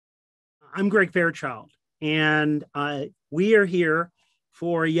I'm Greg Fairchild, and we are here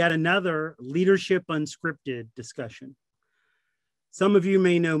for yet another Leadership Unscripted discussion. Some of you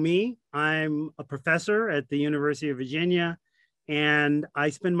may know me. I'm a professor at the University of Virginia, and I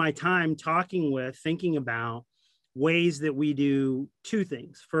spend my time thinking about ways that we do two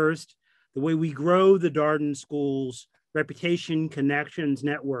things. First, the way we grow the Darden School's reputation, connections,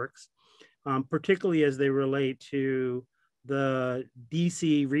 networks, particularly as they relate to the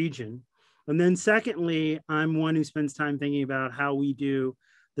DC region. And then secondly, I'm one who spends time thinking about how we do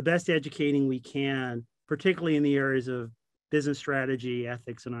the best educating we can, particularly in the areas of business strategy,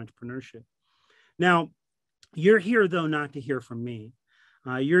 ethics, and entrepreneurship. Now, you're here, though, not to hear from me.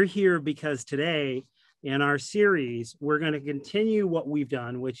 You're here because today, in our series, we're going to continue what we've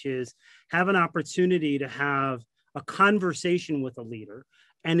done, which is have an opportunity to have a conversation with a leader,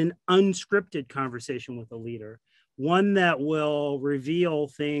 and an unscripted conversation with a leader, one that will reveal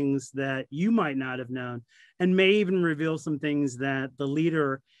things that you might not have known, and may even reveal some things that the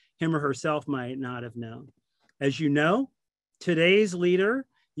leader, him or herself, might not have known. As you know, today's leader,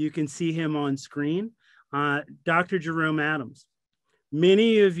 you can see him on screen, Dr. Jerome Adams.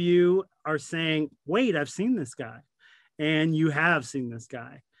 Many of you are saying, wait, I've seen this guy. And you have seen this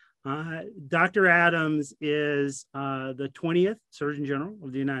guy. Dr. Adams is the 20th Surgeon General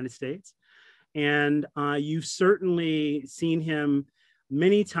of the United States. And you've certainly seen him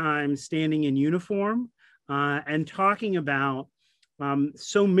many times standing in uniform and talking about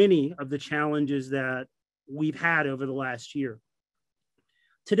so many of the challenges that we've had over the last year.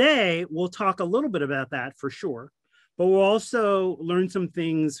 Today, we'll talk a little bit about that for sure, but we'll also learn some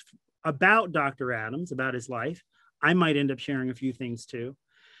things about Dr. Adams, about his life. I might end up sharing a few things too.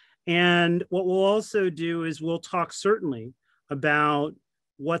 And what we'll also do is we'll talk certainly about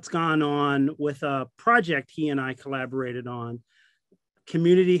what's gone on with a project he and I collaborated on,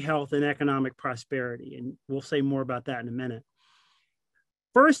 community health and economic prosperity. And we'll say more about that in a minute.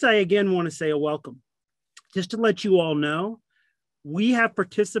 First, I again want to say a welcome. Just to let you all know, we have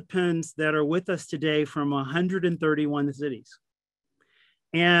participants that are with us today from 131 cities.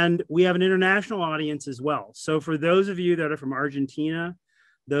 And we have an international audience as well. So for those of you that are from Argentina,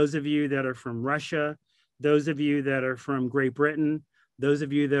 those of you that are from Russia, those of you that are from Great Britain, those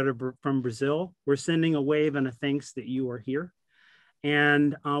of you that are from Brazil, we're sending a wave and a thanks that you are here.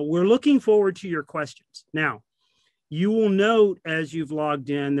 And we're looking forward to your questions. Now, you will note as you've logged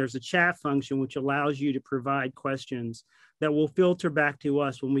in, there's a chat function which allows you to provide questions that will filter back to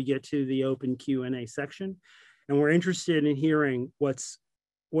us when we get to the open Q&A section. And we're interested in hearing what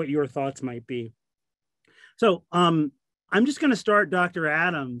your thoughts might be. So I'm just going to start, Dr.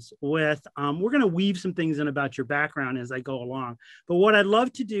 Adams, with, we're going to weave some things in about your background as I go along. But what I'd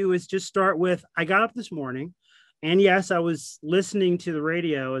love to do is just start with, I got up this morning, and yes, I was listening to the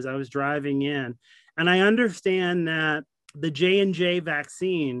radio as I was driving in, and I understand that the J&J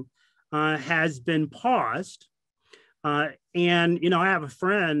vaccine has been paused. And, you know, I have a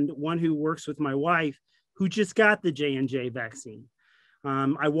friend, one who works with my wife, who just got the J&J vaccine.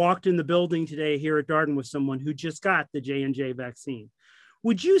 I walked in the building today here at Darden with someone who just got the J&J vaccine.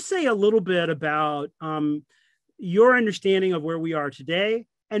 Would you say a little bit about your understanding of where we are today?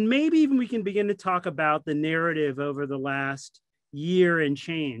 And maybe even we can begin to talk about the narrative over the last year and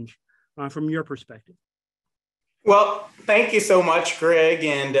change from your perspective. Well, thank you so much, Greg,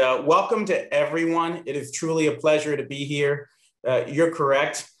 and welcome to everyone. It is truly a pleasure to be here. You're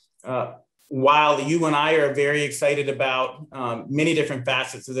correct. While you and I are very excited about many different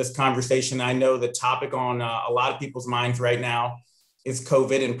facets of this conversation, I know the topic on a lot of people's minds right now is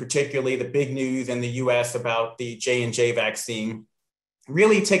COVID, and particularly the big news in the US about the J&J vaccine.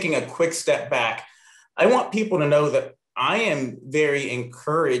 Really taking a quick step back, I want people to know that I am very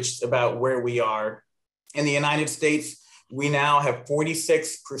encouraged about where we are. In the United States, we now have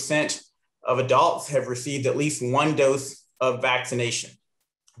 46% of adults have received at least one dose of vaccination.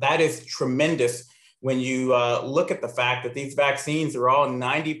 That is tremendous when you look at the fact that these vaccines are all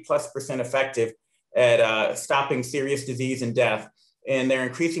 90+% effective at stopping serious disease and death, and they're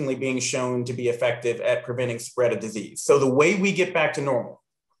increasingly being shown to be effective at preventing spread of disease. So the way we get back to normal,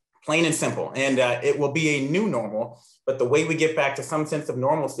 plain and simple, and it will be a new normal, but the way we get back to some sense of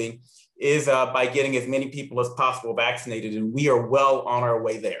normalcy is by getting as many people as possible vaccinated, and we are well on our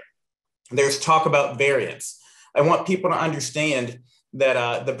way there. There's talk about variants. I want people to understand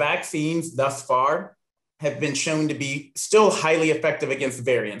that the vaccines thus far have been shown to be still highly effective against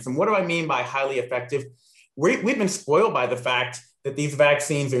variants. And what do I mean by highly effective? We've been spoiled by the fact that these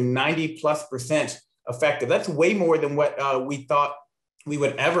vaccines are 90+% effective. That's way more than what we thought we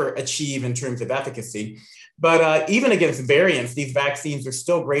would ever achieve in terms of efficacy. But even against variants, these vaccines are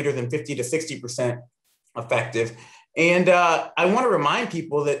still greater than 50 to 60% effective. And I want to remind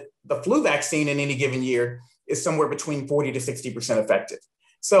people that the flu vaccine in any given year is somewhere between 40 to 60% effective.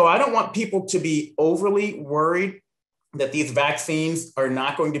 So I don't want people to be overly worried that these vaccines are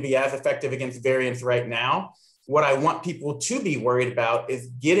not going to be as effective against variants right now. What I want people to be worried about is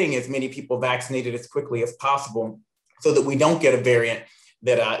getting as many people vaccinated as quickly as possible so that we don't get a variant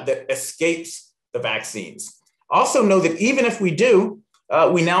that escapes the vaccines. Also know that even if we do,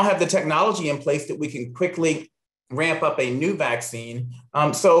 we now have the technology in place that we can quickly ramp up a new vaccine.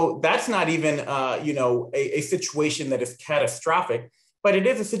 So that's not even a situation that is catastrophic, but it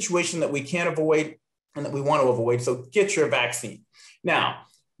is a situation that we can't avoid and that we want to avoid. So get your vaccine. Now,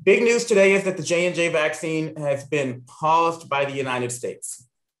 big news today is that the J&J vaccine has been paused by the United States.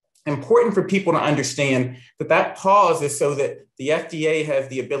 Important for people to understand that that pause is so that the FDA has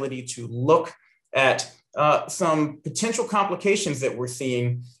the ability to look at some potential complications that we're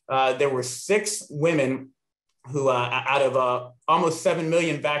seeing. There were 6 women who, out of almost 7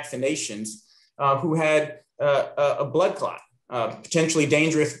 million vaccinations, who had a blood clot, potentially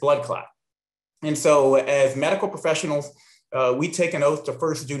dangerous blood clot. And so as medical professionals, we take an oath to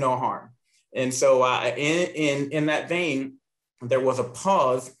first do no harm. And so in that vein, there was a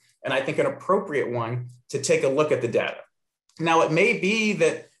pause, and I think an appropriate one, to take a look at the data. Now, it may be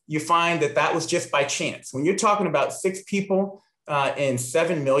that you find that that was just by chance. When you're talking about 6 people in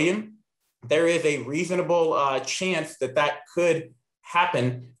 7 million, there is a reasonable chance that that could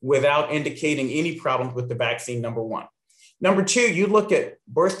happen without indicating any problems with the vaccine, number one. Number two, you look at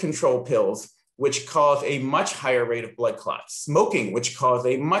birth control pills, which cause a much higher rate of blood clots, smoking, which cause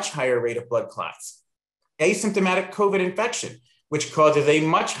a much higher rate of blood clots, asymptomatic COVID infection, which causes a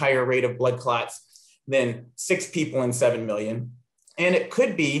much higher rate of blood clots than 6 people in 7 million. And it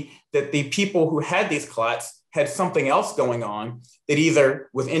could be that the people who had these clots had something else going on that either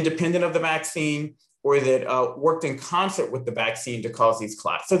was independent of the vaccine or that worked in concert with the vaccine to cause these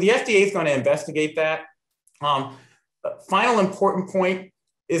clots. So the FDA is going to investigate that. Final important point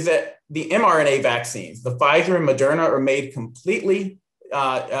is that the mRNA vaccines, the Pfizer and Moderna, are made completely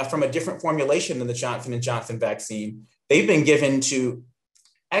from a different formulation than the Johnson & Johnson vaccine. They've been given to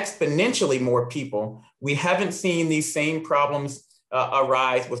exponentially more people. We haven't seen these same problems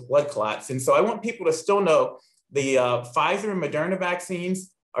arise with blood clots. And so I want people to still know the Pfizer and Moderna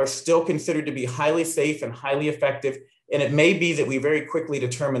vaccines are still considered to be highly safe and highly effective. And it may be that we very quickly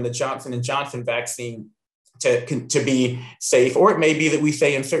determine the Johnson & Johnson vaccine to be safe, or it may be that we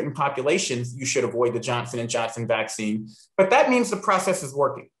say in certain populations, you should avoid the Johnson & Johnson vaccine. But that means the process is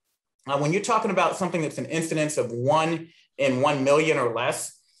working. When you're talking about something that's an incidence of 1 in 1 million or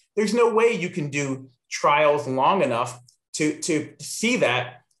less, there's no way you can do trials long enough to see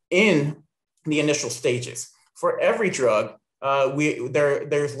that in the initial stages. For every drug,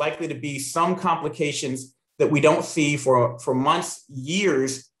 there's likely to be some complications that we don't see for months,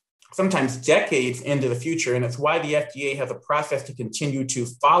 years, sometimes decades into the future. And it's why the FDA has a process to continue to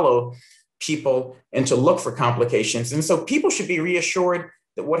follow people and to look for complications. And so people should be reassured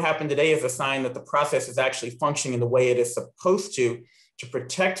that what happened today is a sign that the process is actually functioning in the way it is supposed to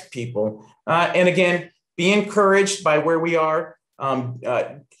protect people. And again, be encouraged by where we are.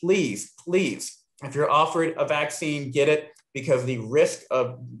 Please, if you're offered a vaccine, get it, because the risk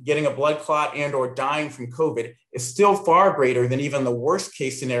of getting a blood clot and or dying from COVID is still far greater than even the worst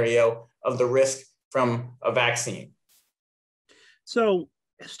case scenario of the risk from a vaccine. So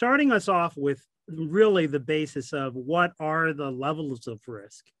starting us off with really the basis of what are the levels of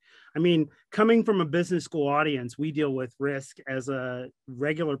risk. I mean, coming from a business school audience, we deal with risk as a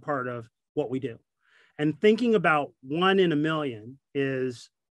regular part of what we do. And thinking about 1 in a million is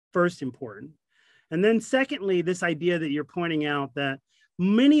first important. And then secondly, this idea that you're pointing out that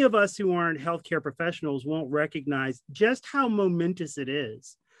many of us who aren't healthcare professionals won't recognize just how momentous it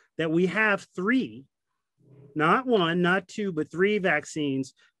is that we have 3, not 1, not 2, but 3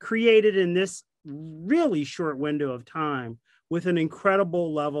 vaccines created in this really short window of time with an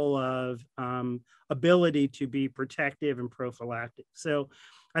incredible level of ability to be protective and prophylactic. So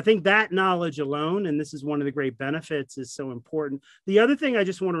I think that knowledge alone, and this is one of the great benefits, is so important. The other thing I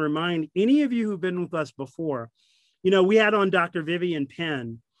just want to remind any of you who've been with us before, we had on Dr. Vivian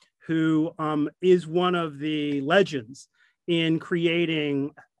Penn, who is one of the legends in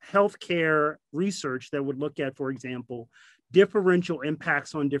creating healthcare research that would look at, for example, differential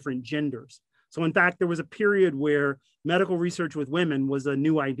impacts on different genders. So in fact, there was a period where medical research with women was a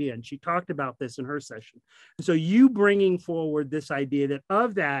new idea, and she talked about this in her session. And so you bringing forward this idea that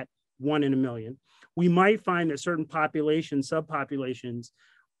of that 1 in a million, we might find that certain populations, subpopulations,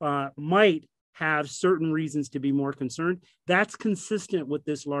 might have certain reasons to be more concerned. That's consistent with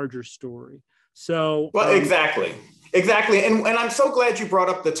this larger story. So, well, exactly. And I'm so glad you brought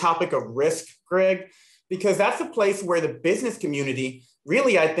up the topic of risk, Greg, because that's a place where the business community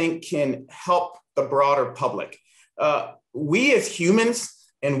really, I think, can help the broader public. We as humans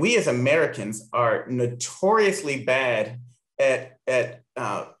and we as Americans are notoriously bad at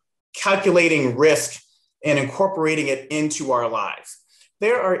calculating risk and incorporating it into our lives.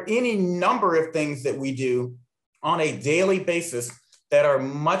 There are any number of things that we do on a daily basis that are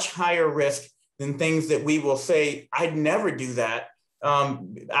much higher risk than things that we will say, I'd never do that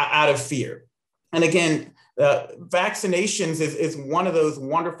out of fear. And again, vaccinations is one of those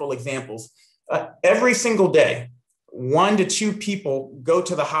wonderful examples. Every single day, 1 to 2 people go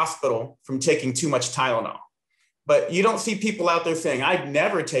to the hospital from taking too much Tylenol. But you don't see people out there saying, I'd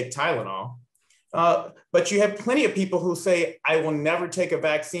never take Tylenol. But you have plenty of people who say, I will never take a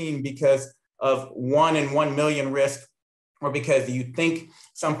vaccine because of 1 in 1 million risk, or because you think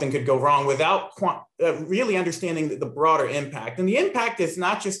something could go wrong, without really understanding the broader impact. And the impact is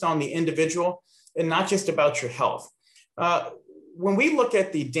not just on the individual and not just about your health. When we look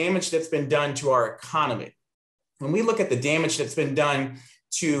at the damage that's been done to our economy, when we look at the damage that's been done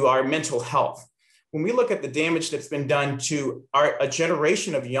to our mental health, when we look at the damage that's been done to a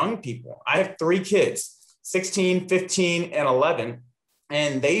generation of young people, I have 3 kids, 16, 15, and 11,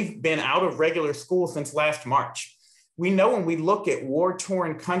 and they've been out of regular school since last March. We know when we look at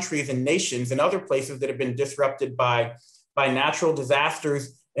war-torn countries and nations and other places that have been disrupted by natural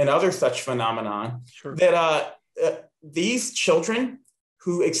disasters and other such phenomenon, sure, that these children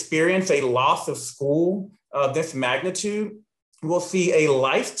who experience a loss of school of this magnitude will see a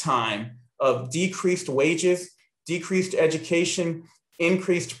lifetime of decreased wages, decreased education,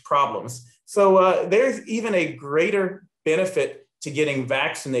 increased problems. So there's even a greater benefit to getting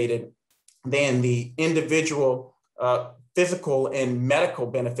vaccinated than the individual physical and medical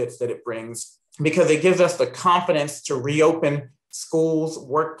benefits that it brings, because it gives us the confidence to reopen schools,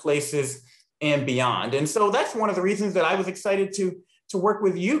 workplaces, and beyond. And so that's one of the reasons that I was excited to work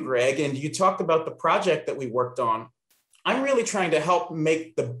with you, Greg. And you talked about the project that we worked on. I'm really trying to help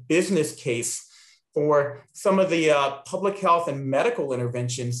make the business case for some of the public health and medical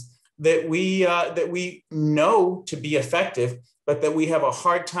interventions that we know to be effective, but that we have a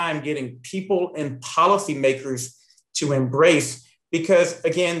hard time getting people and policymakers to embrace, because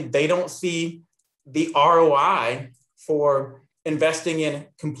again, they don't see the ROI for investing in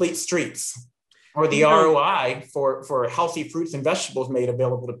complete streets, or the ROI for healthy fruits and vegetables made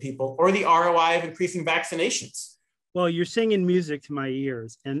available to people, or the ROI of increasing vaccinations. Well, you're singing music to my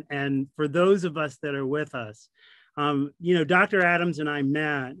ears. And for those of us that are with us, Dr. Adams and I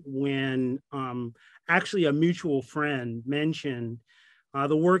met when actually a mutual friend mentioned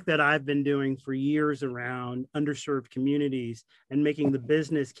the work that I've been doing for years around underserved communities and making the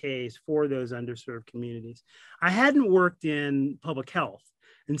business case for those underserved communities. I hadn't worked in public health.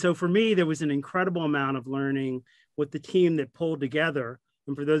 And so for me, there was an incredible amount of learning with the team that pulled together.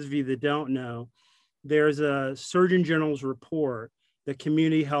 And for those of you that don't know, there's a Surgeon General's report, the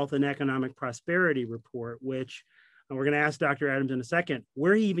Community Health and Economic Prosperity Report, which we're going to ask Dr. Adams in a second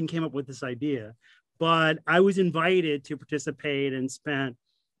where he even came up with this idea. But I was invited to participate and spent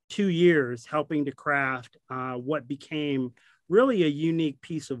 2 years helping to craft what became really a unique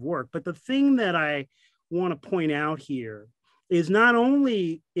piece of work. But the thing that I want to point out here is not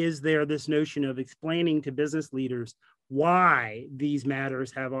only is there this notion of explaining to business leaders why these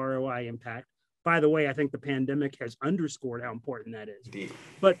matters have ROI impact. By the way, I think the pandemic has underscored how important that is. Indeed.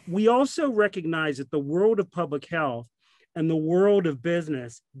 But we also recognize that the world of public health and the world of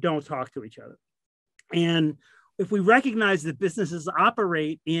business don't talk to each other. And if we recognize that businesses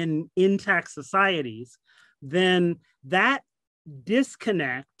operate in intact societies, then that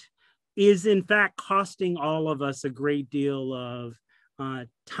disconnect is in fact costing all of us a great deal of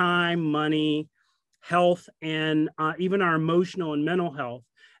time, money, health, and even our emotional and mental health.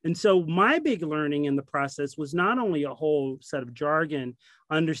 And so my big learning in the process was not only a whole set of jargon,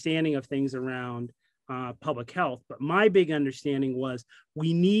 understanding of things around public health, but my big understanding was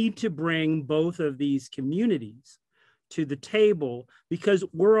we need to bring both of these communities to the table because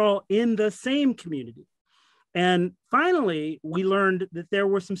we're all in the same community. And finally, we learned that there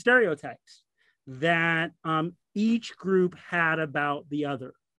were some stereotypes that each group had about the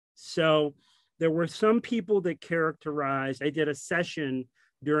other. So there were some people that characterized, I did a session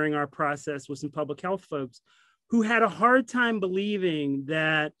during our process with some public health folks who had a hard time believing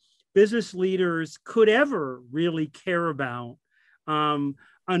that business leaders could ever really care about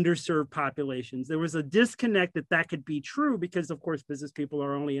underserved populations. There was a disconnect that could be true because, of course, business people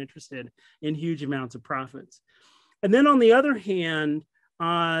are only interested in huge amounts of profits. And then on the other hand,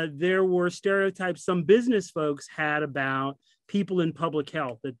 there were stereotypes some business folks had about people in public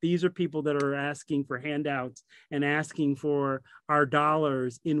health, that these are people that are asking for handouts and asking for our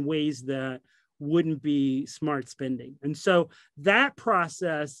dollars in ways that wouldn't be smart spending. And so that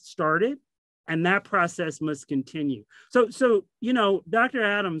process started, and that process must continue. So you know, Dr.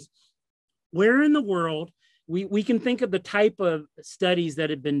 Adams, where in the world, we can think of the type of studies that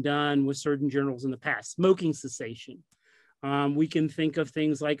have been done with Surgeon Generals in the past, smoking cessation. We can think of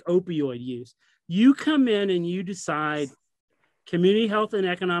things like opioid use. You come in and you decide community health and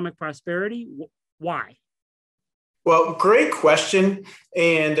economic prosperity. Why? Well, great question.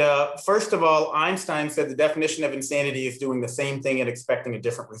 And first of all, Einstein said the definition of insanity is doing the same thing and expecting a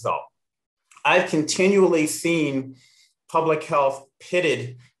different result. I've continually seen public health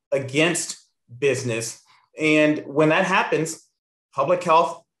pitted against business. And when that happens, public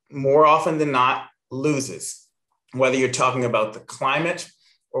health more often than not loses, whether you're talking about the climate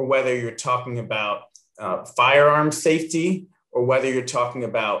or whether you're talking about firearm safety or whether you're talking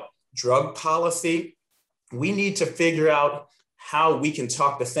about drug policy. We need to figure out how we can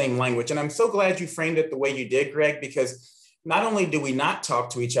talk the same language. And I'm so glad you framed it the way you did, Greg, because not only do we not talk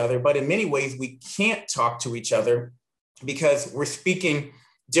to each other, but in many ways we can't talk to each other because we're speaking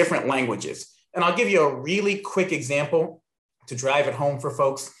different languages. And I'll give you a really quick example to drive it home for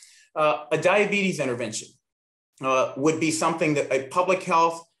folks. A diabetes intervention would be something that a public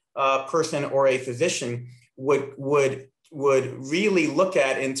health person or a physician would really look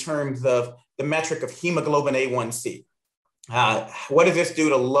at in terms of the metric of hemoglobin A1C. What does this do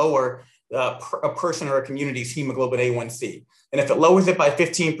to lower a person or a community's hemoglobin A1C? And if it lowers it by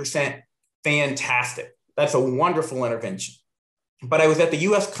 15%, fantastic. That's a wonderful intervention. But I was at the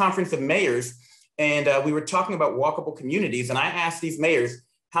US Conference of Mayors, and we were talking about walkable communities. And I asked these mayors,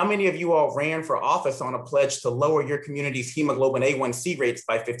 how many of you all ran for office on a pledge to lower your community's hemoglobin A1C rates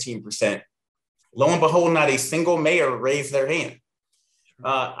by 15%? Lo and behold, not a single mayor raised their hand.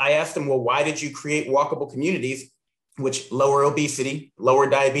 I asked them, well, why did you create walkable communities which lower obesity, lower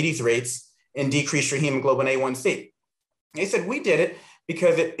diabetes rates, and decrease your hemoglobin A1C? They said, we did it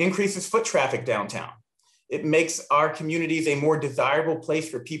because it increases foot traffic downtown. It makes our communities a more desirable place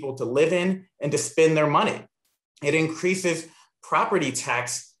for people to live in and to spend their money. It increases property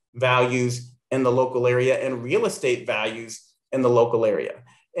tax values in the local area and real estate values in the local area.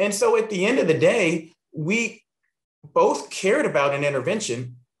 And so at the end of the day, we both cared about an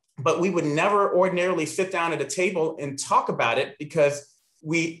intervention, but we would never ordinarily sit down at a table and talk about it because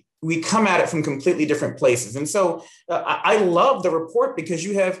we come at it from completely different places. And so I love the report because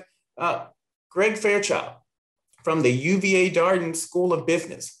you have Greg Fairchild from the UVA Darden School of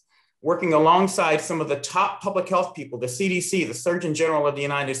Business working alongside some of the top public health people, the CDC, the Surgeon General of the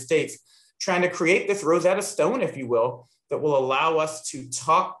United States, trying to create this Rosetta Stone, if you will, that will allow us to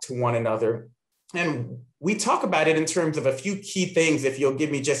talk to one another. And we talk about it in terms of a few key things, if you'll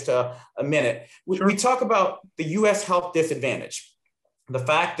give me just a minute. Sure. We talk about the US health disadvantage, the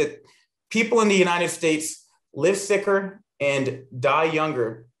fact that people in the United States live sicker and die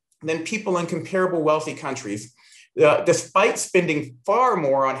younger than people in comparable wealthy countries. Despite spending far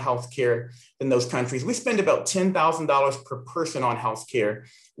more on healthcare than those countries, we spend about $10,000 per person on healthcare,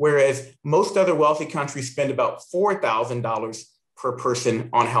 whereas most other wealthy countries spend about $4,000 per person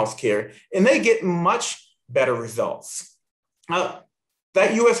on healthcare, and they get much better results. That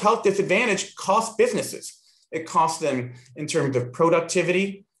US health disadvantage costs businesses. It costs them in terms of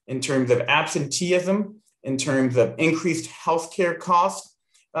productivity, in terms of absenteeism, in terms of increased healthcare costs,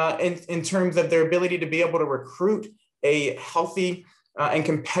 in terms of their ability to be able to recruit a healthy and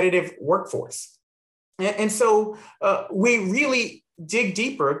competitive workforce. And so we really dig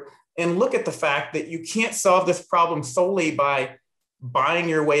deeper and look at the fact that you can't solve this problem solely by buying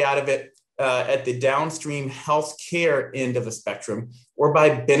your way out of it at the downstream healthcare end of the spectrum, or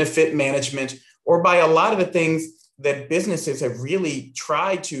by benefit management, or by a lot of the things that businesses have really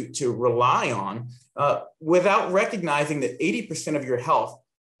tried to rely on without recognizing that 80% of your health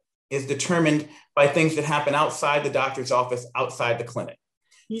is determined by things that happen outside the doctor's office, outside the clinic.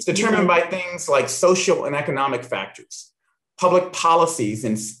 It's determined by things like social and economic factors, public policies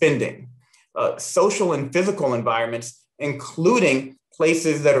and spending, social and physical environments, including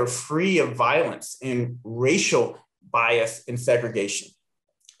places that are free of violence and racial bias and segregation.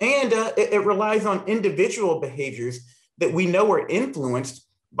 And it relies on individual behaviors that we know are influenced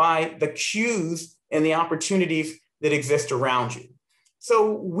by the cues and the opportunities that exist around you.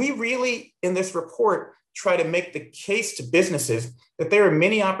 So we really, in this report, try to make the case to businesses that there are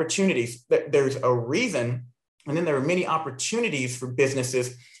many opportunities, that there's a reason, and then there are many opportunities for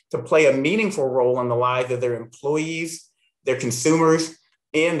businesses to play a meaningful role in the lives of their employees, their consumers,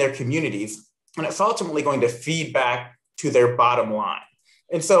 and their communities. And it's ultimately going to feed back to their bottom line.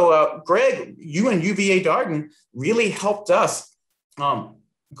 And so, Greg, you and UVA Darden really helped us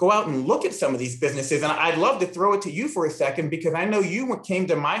go out and look at some of these businesses. And I'd love to throw it to you for a second, because I know you came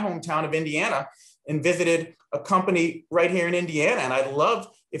to my hometown of Indiana and visited a company right here in Indiana. And I'd love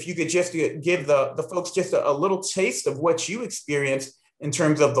if you could just give the folks just a little taste of what you experienced in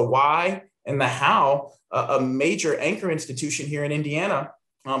terms of the why and the how a major anchor institution here in Indiana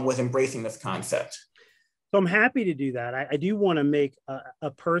was embracing this concept. So I'm happy to do that. I do want to make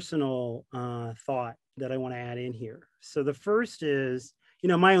a personal thought that I want to add in here. So the first is,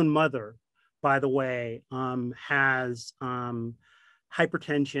 my own mother, by the way, has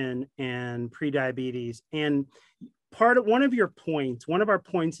hypertension and prediabetes. And one of our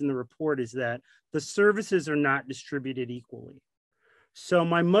points in the report is that the services are not distributed equally. So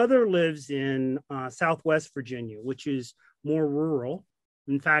my mother lives in Southwest Virginia, which is more rural.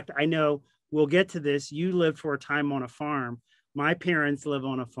 In fact, I know we'll get to this. You lived for a time on a farm. My parents live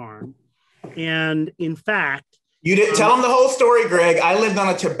on a farm. And in fact, you didn't tell them the whole story, Greg. I lived on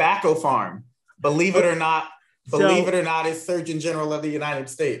a tobacco farm. Believe it or not, as Surgeon General of the United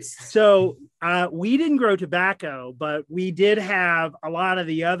States. So we didn't grow tobacco, but we did have a lot of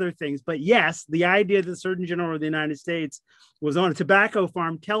the other things. But yes, the idea that the Surgeon General of the United States was on a tobacco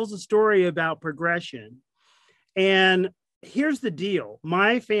farm tells a story about progression. And here's the deal.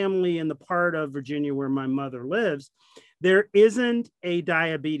 My family in the part of Virginia where my mother lives, there isn't a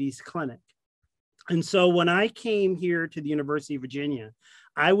diabetes clinic. And so when I came here to the University of Virginia,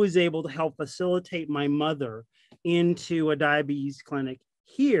 I was able to help facilitate my mother into a diabetes clinic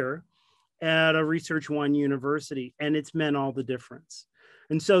here at a Research One university, and it's meant all the difference.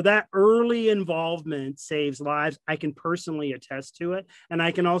 And so that early involvement saves lives. I can personally attest to it, and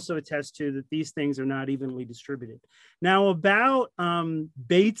I can also attest to that these things are not evenly distributed. Now about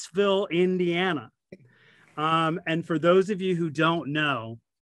Batesville, Indiana, and for those of you who don't know,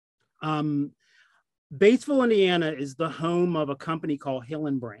 Batesville, Indiana is the home of a company called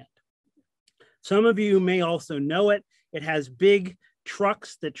Hillenbrand. Some of you may also know it. It has big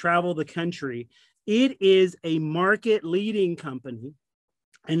trucks that travel the country. It is a market leading company,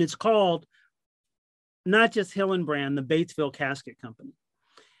 and it's called not just Hillenbrand, the Batesville Casket Company.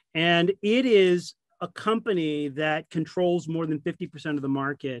 And it is a company that controls more than 50% of the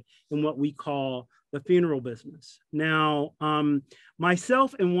market in what we call the funeral business. Now,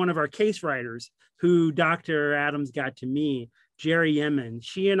 myself and one of our case writers, who Dr. Adams got to meet, Jerry Yemen,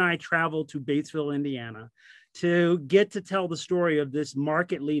 she and I traveled to Batesville, Indiana, to get to tell the story of this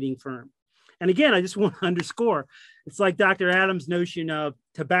market leading firm. And again, I just want to underscore, it's like Dr. Adams' notion of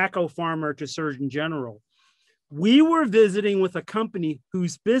tobacco farmer to Surgeon General. We were visiting with a company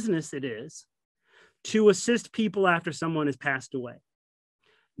whose business it is to assist people after someone has passed away.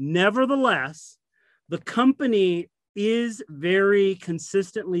 Nevertheless, the company is very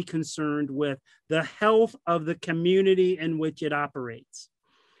consistently concerned with the health of the community in which it operates.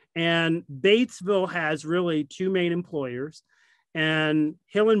 And Batesville has really two main employers, and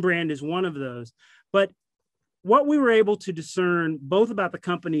Hillenbrand is one of those. But what we were able to discern both about the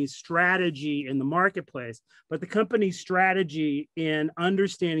company's strategy in the marketplace, but the company's strategy in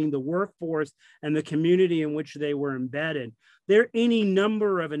understanding the workforce and the community in which they were embedded, there are any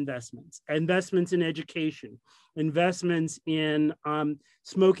number of investments in education, investments in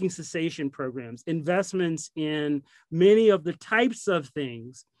smoking cessation programs, investments in many of the types of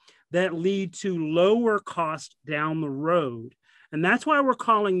things that lead to lower cost down the road. And that's why we're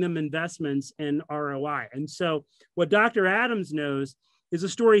calling them investments in ROI. And so what Dr. Adams knows is a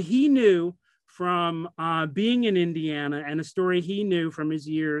story he knew from being in Indiana, and a story he knew from his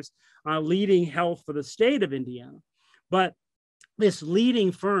years leading health for the state of Indiana. But this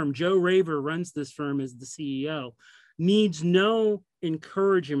leading firm, Joe Raver runs this firm as the CEO, needs no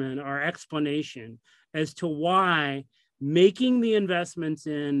encouragement or explanation as to why making the investments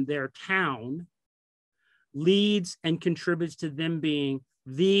in their town leads and contributes to them being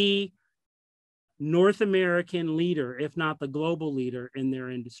the North American leader, if not the global leader in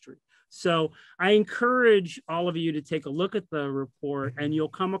their industry. So I encourage all of you to take a look at the report, and you'll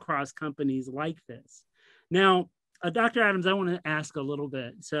come across companies like this. Now, Dr. Adams, I want to ask a little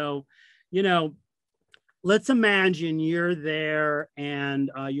bit. So, let's imagine you're there and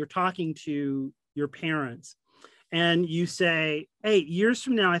you're talking to your parents, and you say, hey, years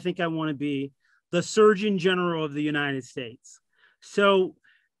from now, I think I want to be the Surgeon General of the United States. So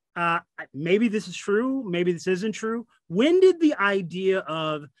maybe this is true, maybe this isn't true. When did the idea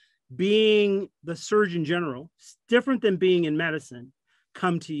of being the Surgeon General, different than being in medicine,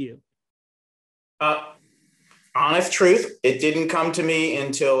 come to you? Honest truth, it didn't come to me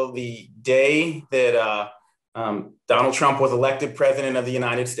until the day that Donald Trump was elected president of the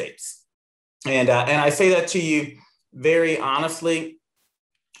United States. And I say that to you very honestly.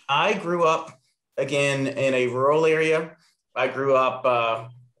 I grew up, again, in a rural area. I grew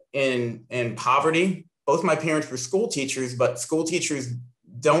up in poverty. Both my parents were school teachers, but school teachers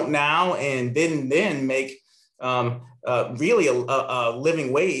don't now and didn't then make really a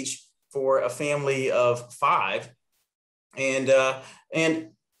living wage for a family of 5. And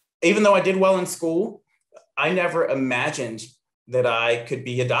even though I did well in school, I never imagined that I could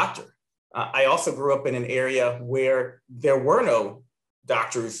be a doctor. I also grew up in an area where there were no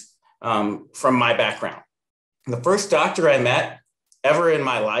doctors from my background. The first doctor I met ever in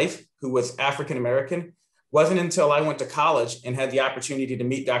my life, who was African-American, wasn't until I went to college and had the opportunity to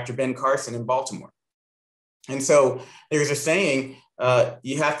meet Dr. Ben Carson in Baltimore. And so there's a saying,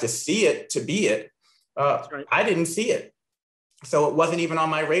 you have to see it to be it. Right. I didn't see it. So it wasn't even on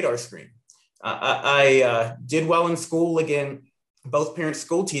my radar screen. I did well in school, again, both parents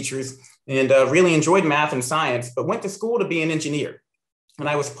school teachers, and really enjoyed math and science, but went to school to be an engineer. And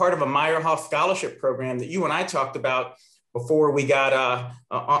I was part of a Meyerhoff scholarship program that you and I talked about before we got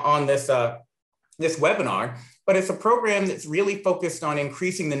on this webinar. But it's a program that's really focused on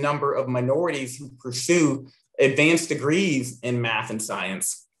increasing the number of minorities who pursue advanced degrees in math and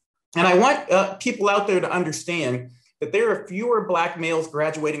science. And I want people out there to understand that there are fewer Black males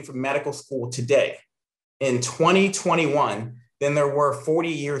graduating from medical school today in 2021 than there were 40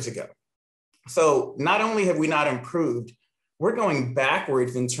 years ago. So not only have we not improved, we're going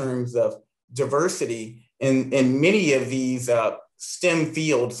backwards in terms of diversity in many of these STEM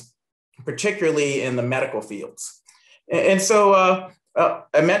fields, particularly in the medical fields. And so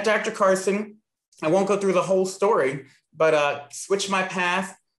I met Dr. Carson. I won't go through the whole story, but switched my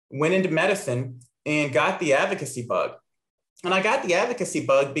path, went into medicine, and got the advocacy bug. And I got the advocacy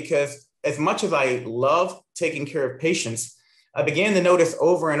bug because as much as I love taking care of patients, I began to notice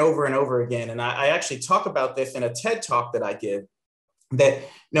over and over and over again, and I actually talk about this in a TED talk that I give, that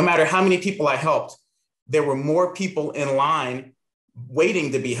no matter how many people I helped, there were more people in line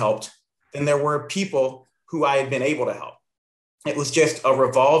waiting to be helped than there were people who I had been able to help. It was just a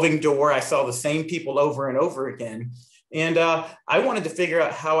revolving door. I saw the same people over and over again. And I wanted to figure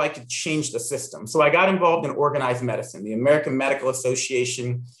out how I could change the system. So I got involved in organized medicine, the American Medical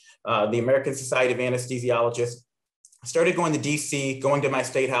Association, the American Society of Anesthesiologists. I started going to DC, going to my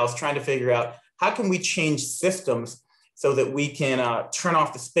state house, trying to figure out how can we change systems so that we can turn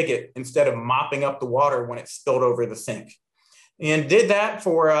off the spigot instead of mopping up the water when it's spilled over the sink. And did that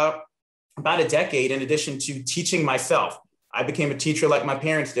for about a decade, in addition to teaching myself. I became a teacher like my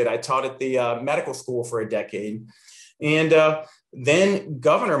parents did. I taught at the medical school for a decade. And then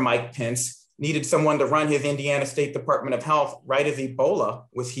Governor Mike Pence needed someone to run his Indiana State Department of Health right as Ebola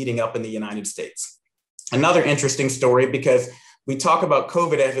was heating up in the United States. Another interesting story, because we talk about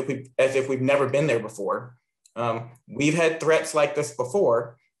COVID as if we've never been there before. We've had threats like this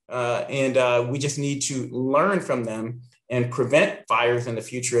before, and we just need to learn from them and prevent fires in the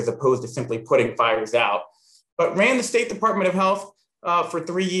future as opposed to simply putting fires out. But ran the State Department of Health for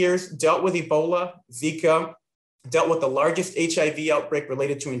 3 years, dealt with Ebola, Zika, dealt with the largest HIV outbreak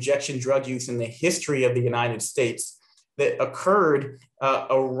related to injection drug use in the history of the United States that occurred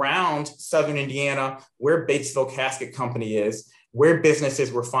around Southern Indiana, where Batesville Casket Company is, where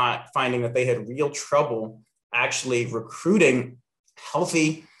businesses were finding that they had real trouble actually recruiting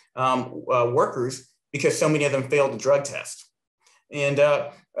healthy workers because so many of them failed the drug test. And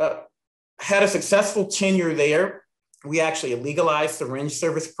had a successful tenure there. We actually legalized syringe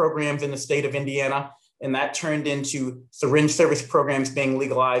service programs in the state of Indiana, and that turned into syringe service programs being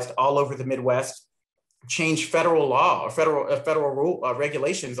legalized all over the Midwest, changed federal law or federal rule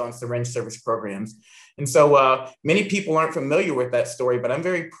regulations on syringe service programs. And so many people aren't familiar with that story, but I'm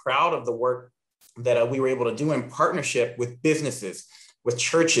very proud of the work that we were able to do in partnership with businesses, with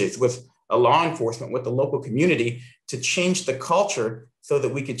churches, with law enforcement, with the local community to change the culture so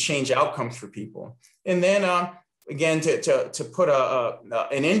that we could change outcomes for people. And then again, to put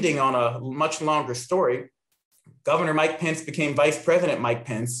an ending on a much longer story, Governor Mike Pence became Vice President Mike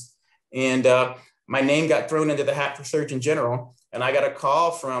Pence, and my name got thrown into the hat for Surgeon General. And I got a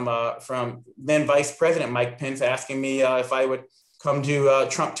call from then Vice President Mike Pence asking me if I would come to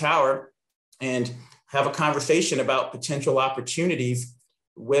Trump Tower and have a conversation about potential opportunities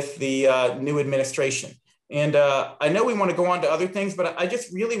with the new administration. And I know we want to go on to other things, but I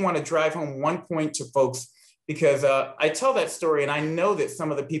just really want to drive home one point to folks, because I tell that story and I know that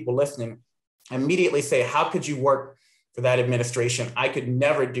some of the people listening immediately say, how could you work for that administration? I could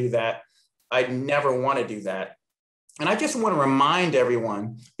never do that. I'd never want to do that. And I just want to remind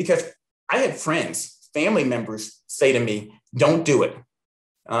everyone, because I had friends, family members say to me, don't do it.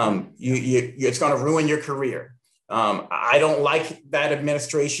 It's going to ruin your career. I don't like that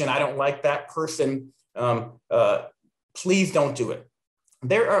administration. I don't like that person. Please don't do it.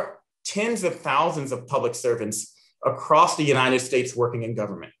 There are tens of thousands of public servants across the United States working in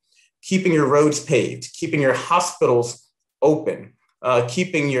government, keeping your roads paved, keeping your hospitals open,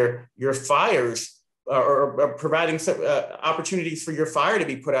 keeping your fires or providing opportunities for your fire to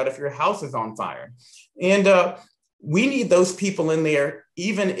be put out if your house is on fire. And we need those people in there,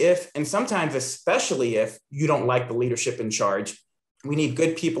 even if, and sometimes especially if you don't like the leadership in charge. We need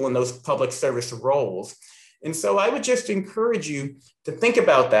good people in those public service roles. And so I would just encourage you to think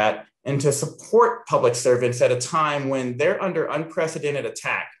about that and to support public servants at a time when they're under unprecedented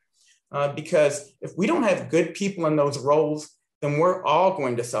attack. Because if we don't have good people in those roles, then we're all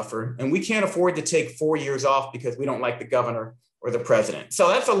going to suffer. And we can't afford to take 4 years off because we don't like the governor or the president. So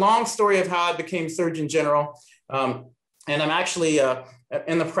that's a long story of how I became Surgeon General. And I'm actually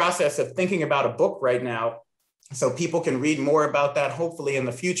in the process of thinking about a book right now, so people can read more about that, hopefully in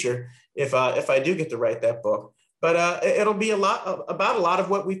the future, if I do get to write that book. But it'll be about a lot of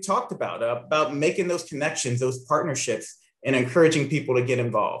what we've talked about making those connections, those partnerships, and encouraging people to get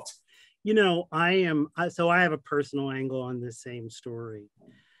involved. You know, I have a personal angle on this same story.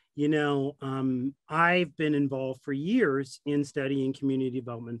 You know, I've been involved for years in studying community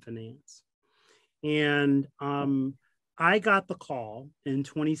development finance. And I got the call in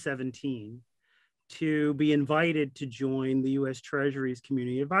 2017 to be invited to join the U.S. Treasury's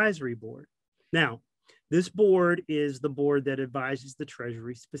Community Advisory Board. Now, this board is the board that advises the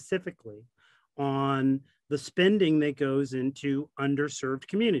Treasury specifically on the spending that goes into underserved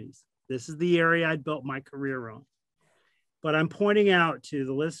communities. This is the area I'd built my career on. But I'm pointing out to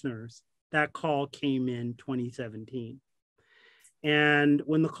the listeners, that call came in 2017. And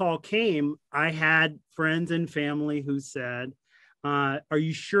when the call came, I had friends and family who said, are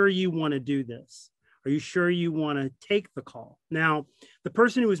you sure you want to do this? Are you sure you want to take the call? Now, the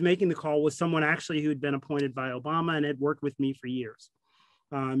person who was making the call was someone actually who had been appointed by Obama and had worked with me for years.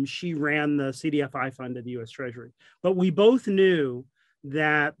 She ran the CDFI fund of the US Treasury. But we both knew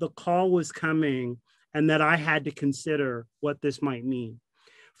that the call was coming and that I had to consider what this might mean.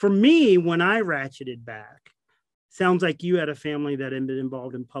 For me, when I ratcheted back, sounds like you had a family that had been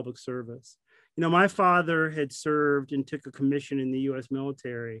involved in public service. You know, my father had served and took a commission in the US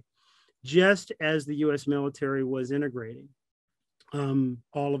military just as the US military was integrating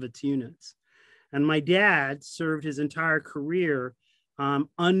all of its units. And my dad served his entire career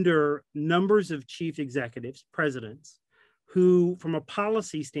under numbers of chief executives, presidents, who, from a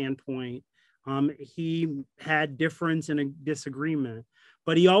policy standpoint, he had difference and a disagreement,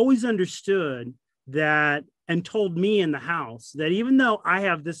 but he always understood that and told me in the House that even though I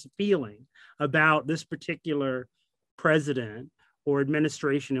have this feeling about this particular president or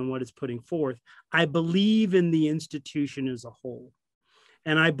administration and what it's putting forth, I believe in the institution as a whole.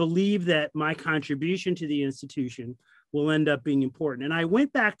 And I believe that my contribution to the institution will end up being important. And I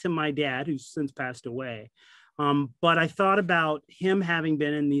went back to my dad, who's since passed away, but I thought about him having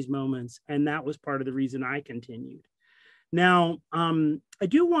been in these moments, and that was part of the reason I continued. Now, I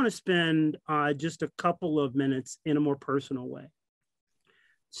do want to spend just a couple of minutes in a more personal way.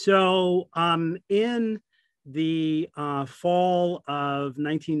 So in the fall of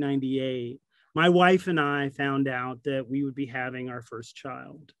 1998, my wife and I found out that we would be having our first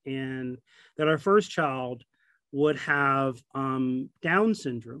child, and that our first child would have Down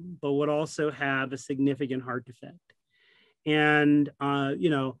syndrome, but would also have a significant heart defect. And, you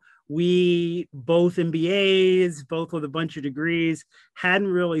know, we both MBAs, both with a bunch of degrees, hadn't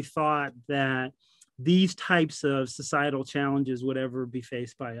really thought that these types of societal challenges would ever be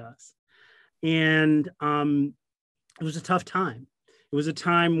faced by us. And it was a tough time. It was a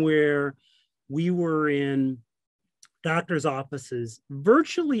time where we were in doctor's offices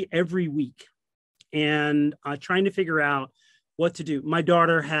virtually every week and trying to figure out what to do. My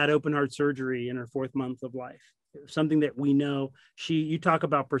daughter had open heart surgery in her 4th month of life. Something that we know, you talk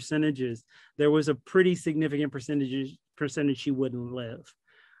about percentages, there was a pretty significant percentage she wouldn't live.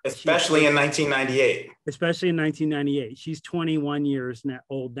 Especially in 1998. Especially in 1998. She's 21 years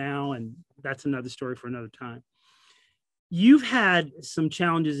old now, and that's another story for another time. You've had some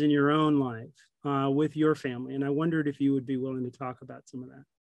challenges in your own life with your family, and I wondered if you would be willing to talk about some of that.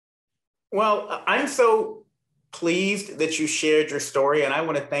 Well, I'm so pleased that you shared your story, and I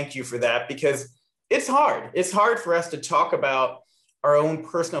want to thank you for that because it's hard. It's hard for us to talk about our own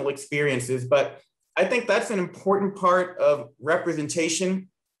personal experiences, but I think that's an important part of representation,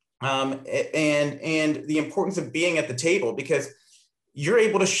 and the importance of being at the table, because you're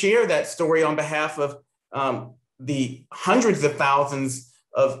able to share that story on behalf of the hundreds of thousands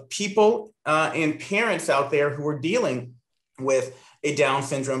of people and parents out there who are dealing with a Down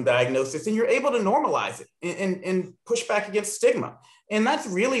syndrome diagnosis, and you're able to normalize it and push back against stigma. And that's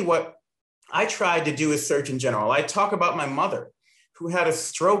really what I tried to do as Surgeon General. I talk about my mother, who had a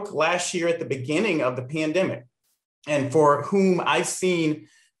stroke last year at the beginning of the pandemic, and for whom I've seen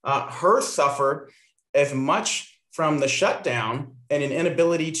her suffer as much from the shutdown and an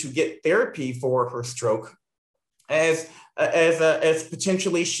inability to get therapy for her stroke as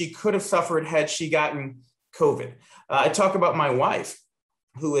potentially she could have suffered had she gotten COVID. I talk about my wife,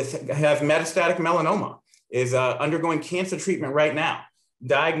 who has metastatic melanoma, is undergoing cancer treatment right now,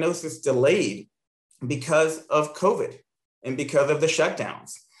 diagnosis delayed because of COVID and because of the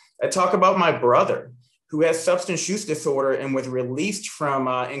shutdowns. I talk about my brother, who has substance use disorder and was released from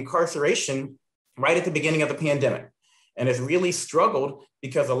incarceration right at the beginning of the pandemic, and has really struggled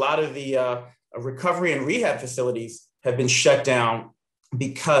because a lot of the recovery and rehab facilities have been shut down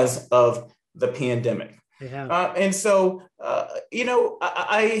because of the pandemic. And so,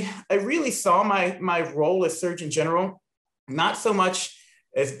 I really saw my role as Surgeon General, not so much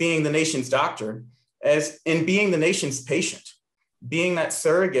as being the nation's doctor, as in being the nation's patient, being that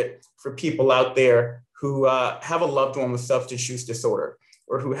surrogate for people out there who have a loved one with substance use disorder,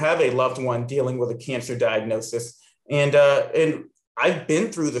 or who have a loved one dealing with a cancer diagnosis. And I've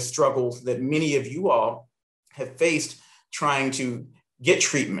been through the struggles that many of you all have faced trying to get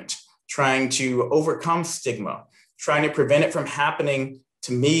treatment, trying to overcome stigma, trying to prevent it from happening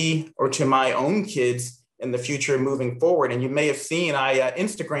to me or to my own kids in the future moving forward. And you may have seen I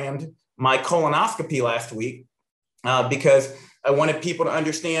Instagrammed my colonoscopy last week because I wanted people to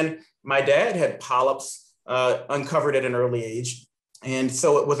understand my dad had polyps uncovered at an early age. And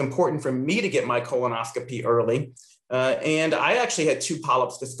so it was important for me to get my colonoscopy early. And I actually had 2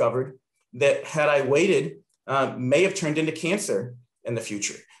 polyps discovered that, had I waited, may have turned into cancer in the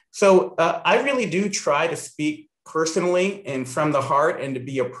future. So I really do try to speak personally and from the heart, and to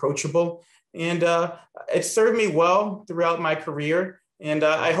be approachable. And it served me well throughout my career. And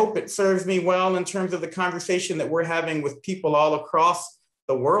I hope it serves me well in terms of the conversation that we're having with people all across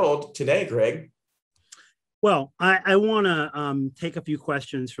the world today, Greg. Well, I want to take a few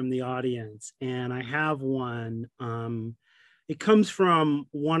questions from the audience, and I have one. It comes from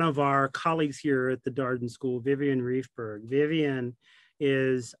one of our colleagues here at the Darden School, Vivian Riefberg. Vivian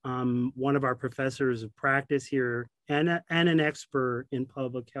is one of our professors of practice here, and an expert in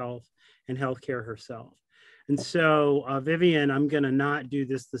public health and healthcare herself. And so, Vivian, I'm going to not do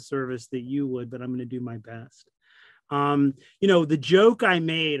this the service that you would, but I'm going to do my best. The joke I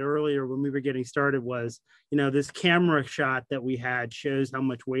made earlier when we were getting started was, this camera shot that we had shows how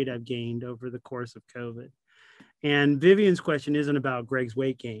much weight I've gained over the course of COVID. And Vivian's question isn't about Greg's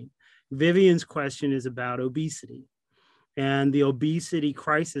weight gain. Vivian's question is about obesity and the obesity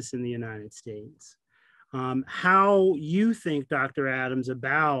crisis in the United States. How you think, Dr. Adams,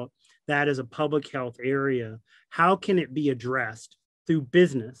 about that as a public health area? How can it be addressed through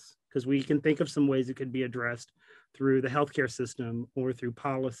business? Because we can think of some ways it could be addressed through the healthcare system or through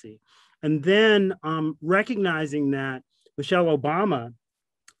policy. And then recognizing that Michelle Obama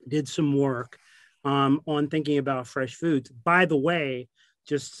did some work on thinking about fresh foods. By the way,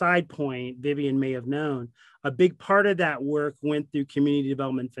 just side point, Vivian may have known, a big part of that work went through community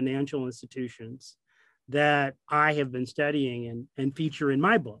development financial institutions that I have been studying and feature in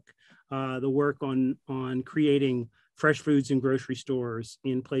my book, the work on creating fresh foods in grocery stores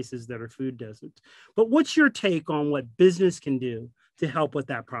in places that are food deserts. But what's your take on what business can do to help with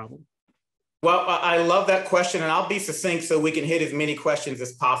that problem? Well, I love that question, and I'll be succinct so we can hit as many questions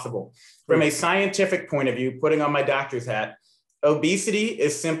as possible. From a scientific point of view, putting on my doctor's hat, obesity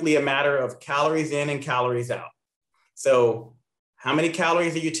is simply a matter of calories in and calories out. So how many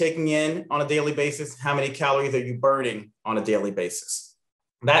calories are you taking in on a daily basis? How many calories are you burning on a daily basis?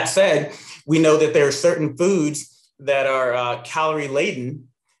 That said, we know that there are certain foods that are calorie laden,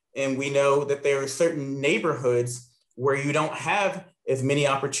 and we know that there are certain neighborhoods where you don't have as many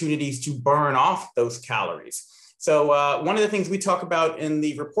opportunities to burn off those calories. So one of the things we talk about in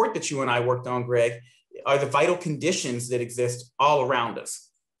the report that you and I worked on, Greg, are the vital conditions that exist all around us.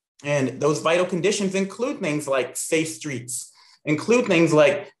 And those vital conditions include things like safe streets, include things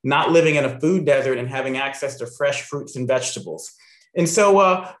like not living in a food desert and having access to fresh fruits and vegetables, And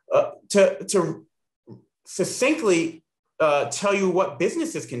so to succinctly tell you what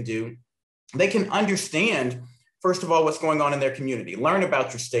businesses can do, they can understand, first of all, what's going on in their community, learn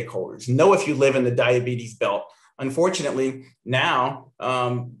about your stakeholders, know if you live in the diabetes belt. Unfortunately, now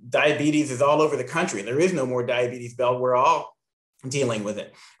diabetes is all over the country. There is no more diabetes belt. We're all dealing with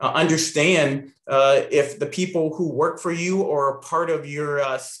it. Understand if the people who work for you or are part of your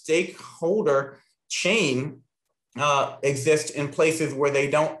stakeholder chain exist in places where they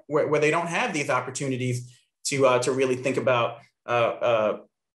don't have these opportunities to really think about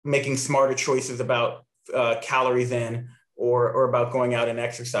making smarter choices about calories in or about going out and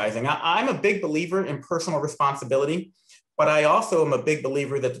exercising. I'm a big believer in personal responsibility, but I also am a big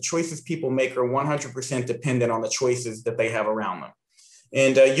believer that the choices people make are 100% dependent on the choices that they have around them.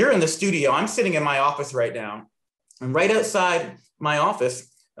 And you're in the studio. I'm sitting in my office right now, and right outside my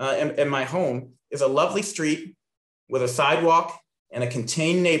office in my home is a lovely street with a sidewalk and a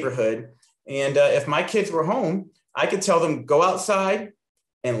contained neighborhood. And if my kids were home, I could tell them, go outside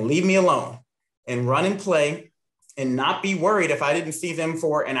and leave me alone and run and play and not be worried if I didn't see them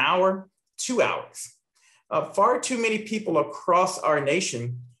for an hour, 2 hours. Far too many people across our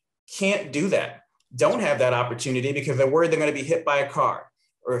nation can't do that, don't have that opportunity because they're worried they're going to be hit by a car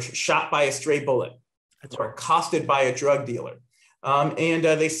or shot by a stray bullet or accosted by a drug dealer. And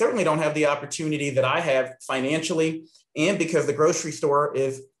they certainly don't have the opportunity that I have financially, and because the grocery store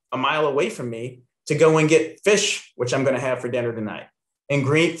is a mile away from me, to go and get fish, which I'm going to have for dinner tonight, and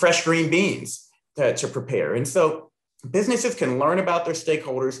fresh green beans to prepare. And so businesses can learn about their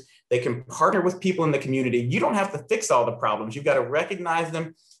stakeholders. They can partner with people in the community. You don't have to fix all the problems. You've got to recognize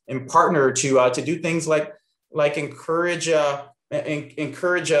them and partner to do things like encourage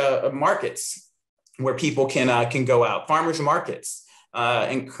markets where people can go out, farmers markets,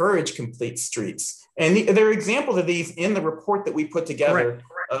 encourage complete streets. And there are examples of these in the report that we put together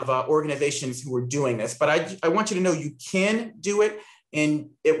of organizations who are doing this. But I want you to know you can do it, and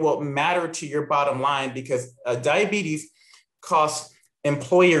it will matter to your bottom line because diabetes costs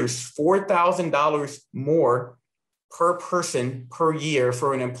employers $4,000 more per person per year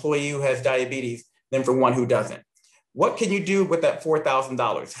for an employee who has diabetes than for one who doesn't. What can you do with that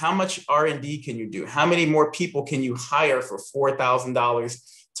 $4,000? How much R&D can you do? How many more people can you hire for $4,000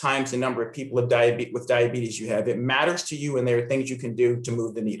 times the number of people with diabetes you have? It matters to you, and there are things you can do to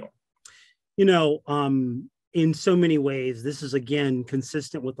move the needle. You know, in so many ways, this is, again,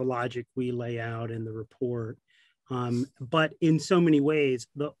 consistent with the logic we lay out in the report. But in so many ways,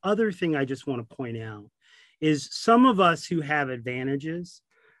 the other thing I just want to point out is some of us who have advantages,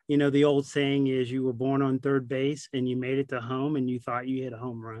 you know, the old saying is you were born on third base and you made it to home and you thought you hit a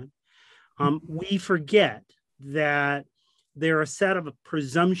home run. We forget that there are a set of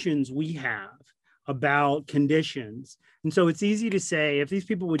presumptions we have about conditions. And so it's easy to say if these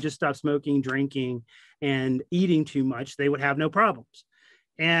people would just stop smoking, drinking, and eating too much, they would have no problems.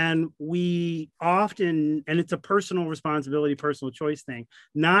 And we often, and it's a personal responsibility, personal choice thing,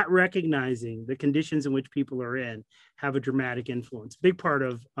 not recognizing the conditions in which people are in have a dramatic influence, big part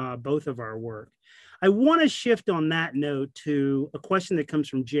of both of our work. I want to shift on that note to a question that comes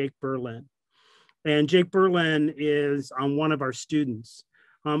from Jake Berlin. And Jake Berlin is one of our students.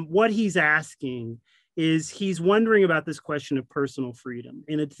 What he's asking is he's wondering about this question of personal freedom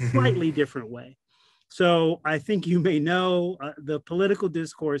in a slightly different way. So I think you may know the political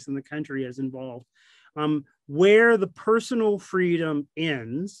discourse in the country has involved where the personal freedom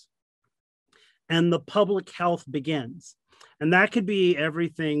ends and the public health begins. And that could be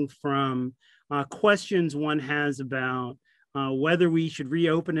everything from questions one has about whether we should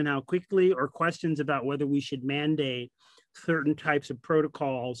reopen and how quickly, or questions about whether we should mandate certain types of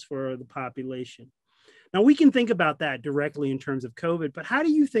protocols for the population. Now, we can think about that directly in terms of COVID, but how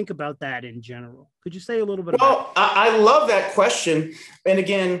do you think about that in general? Could you say a little bit about that? I love that question. And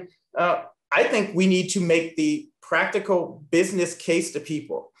again, I think we need to make the practical business case to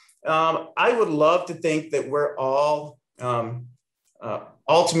people. I would love to think that we're all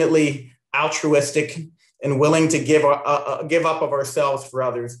ultimately altruistic and willing to give up of ourselves for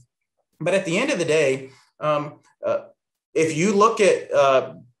others. But at the end of the day, if you look at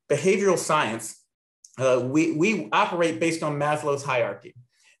behavioral science, we operate based on Maslow's hierarchy.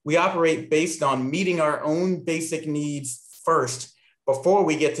 We operate based on meeting our own basic needs first before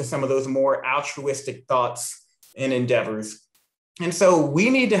we get to some of those more altruistic thoughts and endeavors. And so we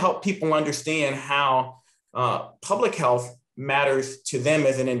need to help people understand how public health matters to them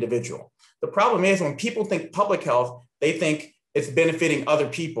as an individual. The problem is when people think public health, they think it's benefiting other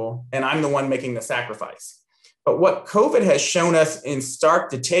people and I'm the one making the sacrifice. But what COVID has shown us in stark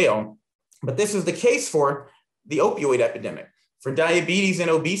detail, but this is the case for the opioid epidemic, for diabetes and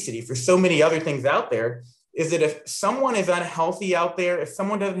obesity, for so many other things out there, is that if someone is unhealthy out there, if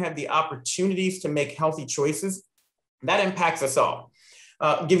someone doesn't have the opportunities to make healthy choices, that impacts us all.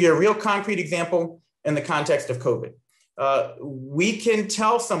 Give you a real concrete example in the context of COVID. We can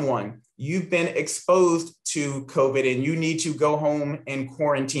tell someone you've been exposed to COVID and you need to go home and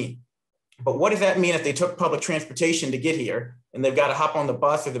quarantine. But what does that mean if they took public transportation to get here and they've got to hop on the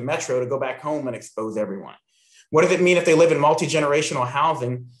bus or the metro to go back home and expose everyone? What does it mean if they live in multi-generational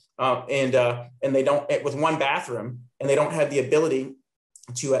housing and they don't, with one bathroom, and they don't have the ability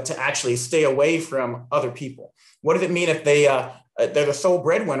to actually stay away from other people? What does it mean if they're the sole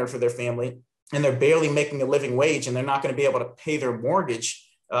breadwinner for their family and they're barely making a living wage and they're not going to be able to pay their mortgage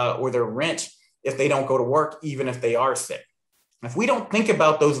or their rent if they don't go to work, even if they are sick? If we don't think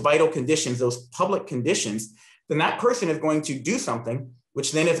about those vital conditions, those public conditions, then that person is going to do something,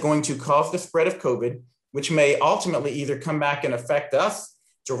 which then is going to cause the spread of COVID, which may ultimately either come back and affect us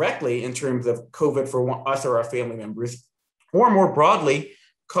directly in terms of COVID for us or our family members, or more broadly,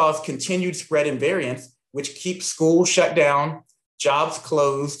 cause continued spread and variants, which keep schools shut down, jobs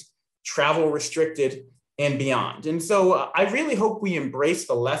closed, travel restricted, and beyond. And so I really hope we embrace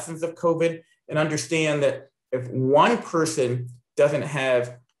the lessons of COVID and understand that if one person doesn't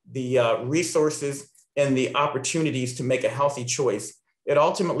have the resources and the opportunities to make a healthy choice, it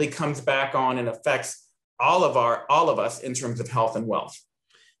ultimately comes back on and affects all of us in terms of health and wealth.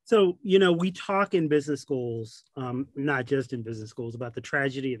 So, you know, we talk in business schools, not just in business schools, about the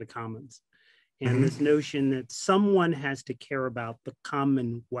tragedy of the commons and this notion that someone has to care about the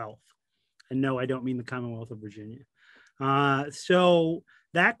commonwealth. And no, I don't mean the Commonwealth of Virginia. So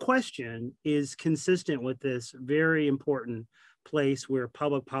that question is consistent with this very important place where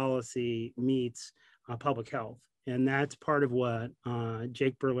public policy meets public health. And that's part of what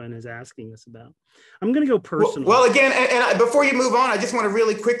Jake Berlin is asking us about. I'm going to go personal. Well, again, and before you move on, I just want to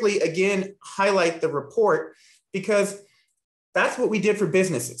really quickly, again, highlight the report, because that's what we did for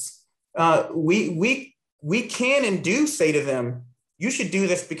businesses. We can and do say to them, you should do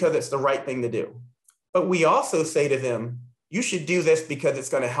this because it's the right thing to do. But we also say to them, you should do this because it's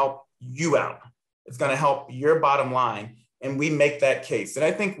going to help you out. It's going to help your bottom line. And we make that case. And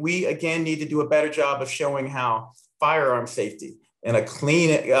I think we, again, need to do a better job of showing how firearm safety and a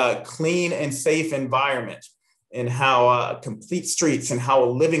clean and safe environment, and how complete streets, and how a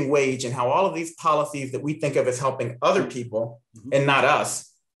living wage, and how all of these policies that we think of as helping other people and not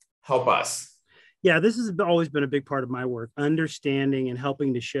us, help us. Yeah, this has always been a big part of my work, understanding and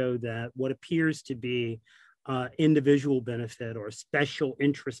helping to show that what appears to be individual benefit or special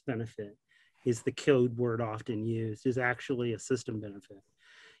interest benefit is the code word often used, is actually a system benefit.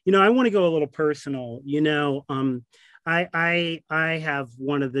 You know, I want to go a little personal. You know, I have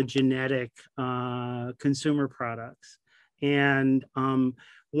one of the genetic consumer products, and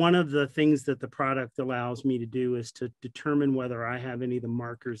one of the things that the product allows me to do is to determine whether I have any of the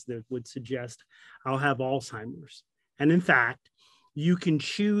markers that would suggest I'll have Alzheimer's. And in fact, you can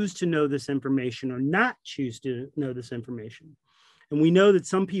choose to know this information or not choose to know this information. And we know that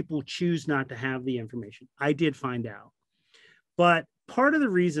some people choose not to have the information. I did find out. But part of the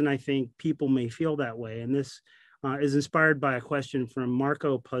reason I think people may feel that way, and this is inspired by a question from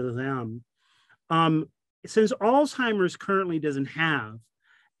Marco Pazam, since Alzheimer's currently doesn't have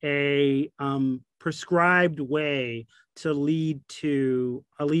a prescribed way to lead to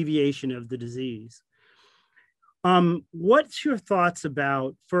alleviation of the disease, what's your thoughts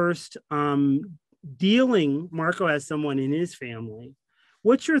about first dealing, Marco as someone in his family,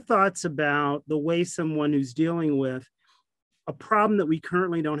 what's your thoughts about the way someone who's dealing with a problem that we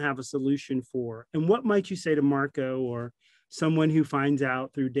currently don't have a solution for? And what might you say to Marco or someone who finds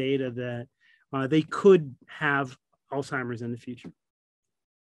out through data that they could have Alzheimer's in the future?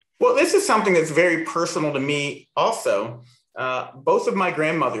 Well, this is something that's very personal to me also. Both of my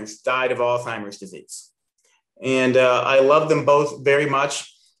grandmothers died of Alzheimer's disease. And I love them both very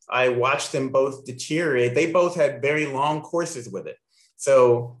much. I watched them both deteriorate. They both had very long courses with it.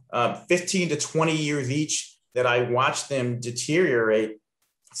 So 15 to 20 years each that I watched them deteriorate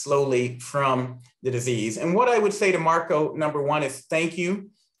slowly from the disease. And what I would say to Marco, number one, is thank you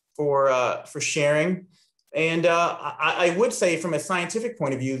for sharing. And I would say from a scientific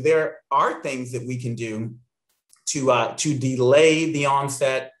point of view, there are things that we can do to delay the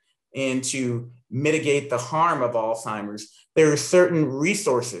onset and to mitigate the harm of Alzheimer's. There are certain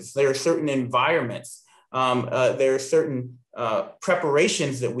resources, there are certain environments, there are certain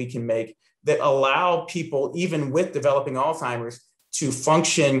preparations that we can make that allow people, even with developing Alzheimer's, to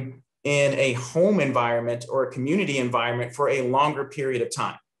function in a home environment or a community environment for a longer period of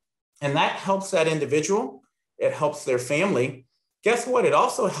time. And that helps that individual, it helps their family, guess what? It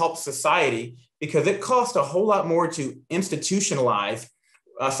also helps society because it costs a whole lot more to institutionalize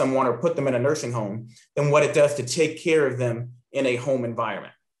someone or put them in a nursing home than what it does to take care of them in a home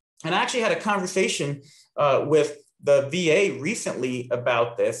environment. And I actually had a conversation with the VA recently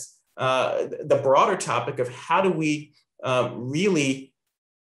about this, the broader topic of how do we really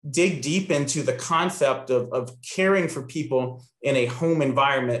dig deep into the concept of caring for people in a home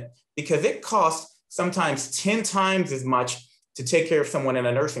environment, because it costs sometimes 10 times as much to take care of someone in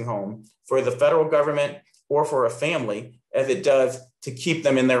a nursing home for the federal government or for a family as it does to keep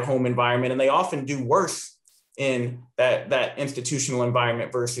them in their home environment. And they often do worse in that institutional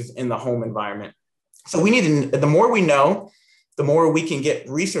environment versus in the home environment. So we need to, the more we know, the more we can get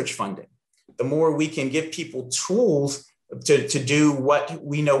research funding, the more we can give people tools to do what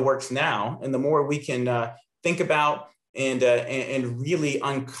we know works now, and the more we can think about and really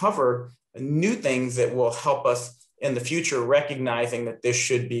uncover new things that will help us in the future, recognizing that this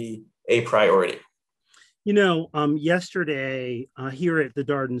should be a priority. You know, yesterday here at the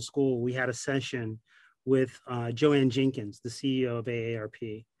Darden School, we had a session with Joanne Jenkins, the CEO of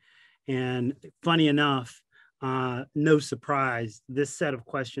AARP. And funny enough, no surprise, this set of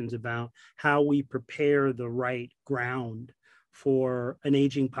questions about how we prepare the right ground for an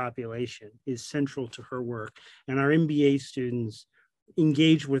aging population is central to her work. And our MBA students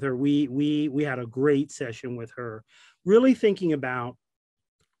engaged with her. We had a great session with her, really thinking about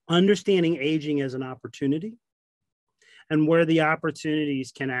understanding aging as an opportunity and where the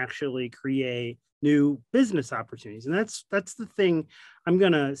opportunities can actually create new business opportunities. And that's the thing. I'm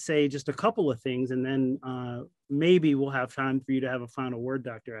going to say just a couple of things, and then maybe we'll have time for you to have a final word,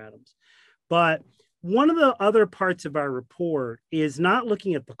 Dr. Adams. But one of the other parts of our report is not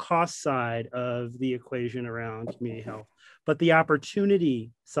looking at the cost side of the equation around community health, but the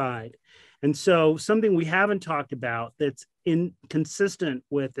opportunity side. And so something we haven't talked about that's inconsistent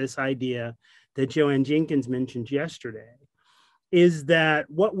with this idea that Joanne Jenkins mentioned yesterday is that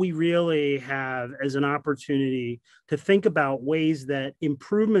what we really have as an opportunity to think about ways that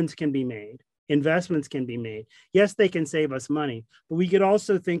improvements can be made, investments can be made. Yes, they can save us money, but we could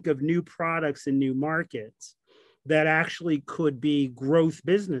also think of new products and new markets that actually could be growth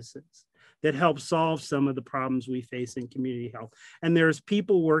businesses that help solve some of the problems we face in community health. And there's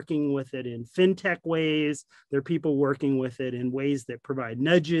people working with it in fintech ways. There are people working with it in ways that provide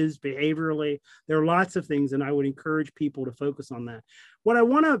nudges behaviorally. There are lots of things, and I would encourage people to focus on that. What I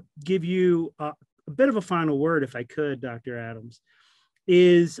want to give you a bit of a final word, if I could, Dr. Adams,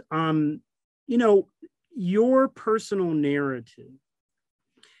 is, you know, your personal narrative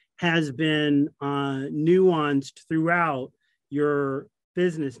has been nuanced throughout your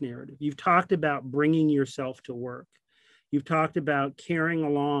business narrative. You've talked about bringing yourself to work. You've talked about carrying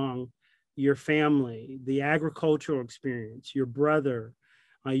along your family, the agricultural experience, your brother,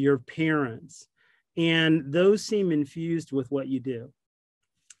 your parents, and those seem infused with what you do.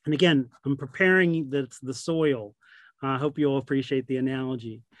 And again, I'm preparing the soil. I hope you'll appreciate the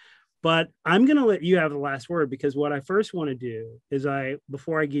analogy. But I'm going to let you have the last word, because what I first want to do is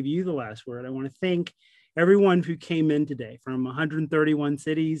before I give you the last word, I want to thank everyone who came in today from 131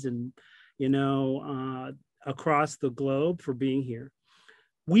 cities and, you know, across the globe for being here.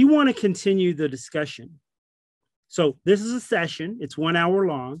 We want to continue the discussion. So this is a session. It's 1 hour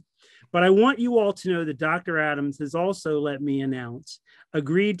long, but I want you all to know that Dr. Adams has also, let me announce,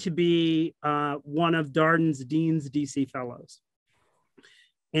 agreed to be one of Darden's Dean's DC Fellows.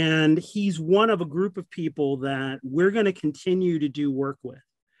 And he's one of a group of people that we're going to continue to do work with.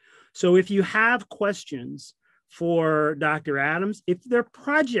 So if you have questions for Dr. Adams, if there are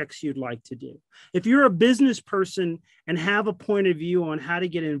projects you'd like to do, if you're a business person and have a point of view on how to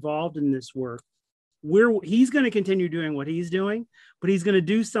get involved in this work, he's going to continue doing what he's doing, but he's going to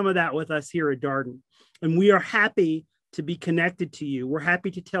do some of that with us here at Darden. And we are happy to be connected to you. We're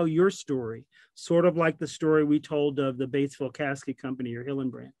happy to tell your story, sort of like the story we told of the Batesville Casket Company or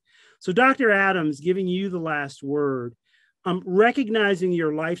Hillenbrand. So Dr. Adams, giving you the last word, recognizing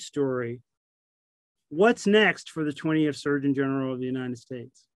your life story, what's next for the 20th Surgeon General of the United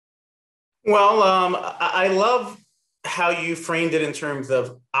States? Well, I love how you framed it in terms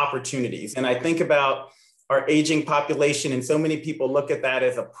of opportunities. And I think about our aging population, and so many people look at that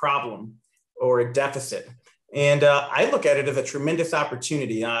as a problem or a deficit. And I look at it as a tremendous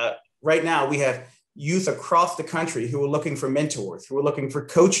opportunity. Right now, we have youth across the country who are looking for mentors, who are looking for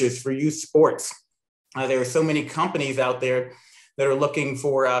coaches for youth sports. There are so many companies out there that are looking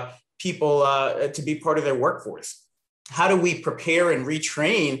for people to be part of their workforce. How do we prepare and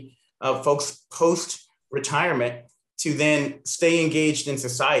retrain folks post-retirement to then stay engaged in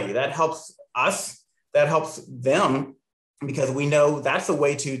society? That helps us, that helps them, because we know that's a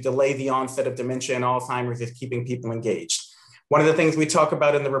way to delay the onset of dementia and Alzheimer's, is keeping people engaged. One of the things we talk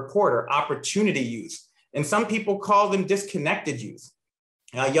about in the report are opportunity youth, and some people call them disconnected youth.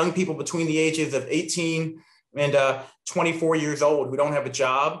 Young people between the ages of 18 and 24 years old who don't have a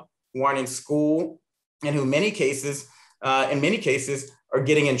job, who aren't in school, and who in many cases are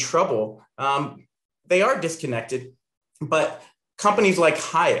getting in trouble. They are disconnected, but companies like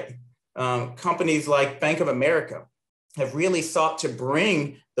Hyatt, companies like Bank of America have really sought to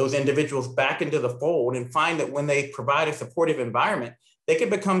bring those individuals back into the fold and find that when they provide a supportive environment, they can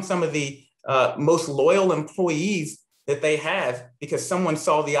become some of the most loyal employees that they have, because someone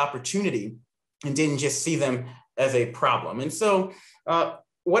saw the opportunity and didn't just see them as a problem. And so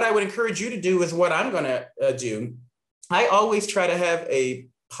what I would encourage you to do is what I'm going to do. I always try to have a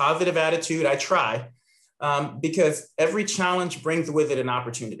positive attitude. I try, because every challenge brings with it an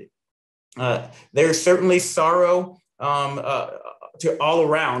opportunity. There's certainly sorrow to all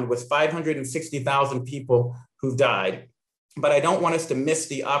around, with 560,000 people who've died. But I don't want us to miss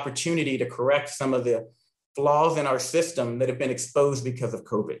the opportunity to correct some of the flaws in our system that have been exposed because of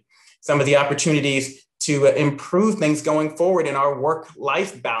COVID. Some of the opportunities to improve things going forward in our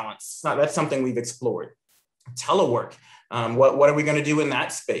work-life balance. That's something we've explored. Telework, what are we going to do in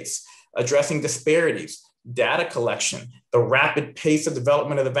that space? Addressing disparities, data collection, the rapid pace of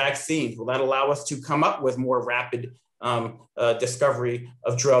development of the vaccines. Will that allow us to come up with more rapid discovery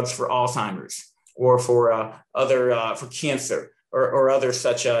of drugs for Alzheimer's, or for for cancer, or other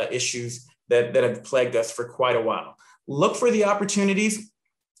such issues that have plagued us for quite a while? Look for the opportunities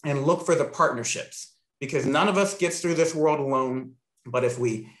and look for the partnerships, because none of us gets through this world alone. But if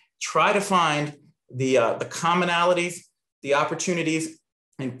we try to find the commonalities, the opportunities,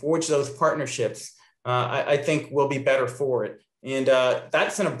 and forge those partnerships, I think we'll be better for it. And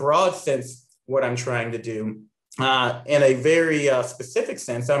that's, in a broad sense, what I'm trying to do. In a very specific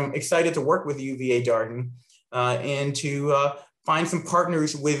sense, I'm excited to work with UVA Darden and to find some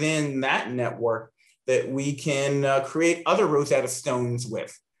partners within that network that we can create other Rosetta Stones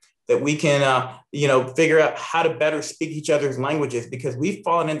with, that we can figure out how to better speak each other's languages, because we've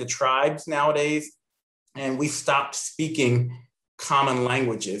fallen into tribes nowadays and we've stopped speaking common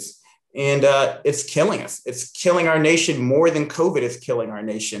languages. And it's killing us. It's killing our nation more than COVID is killing our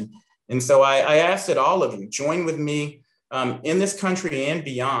nation. And so I ask that all of you join with me in this country and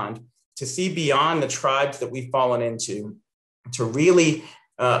beyond, to see beyond the tribes that we've fallen into, to really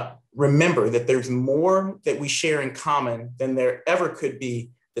remember that there's more that we share in common than there ever could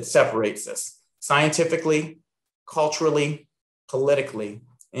be that separates us, scientifically, culturally, politically.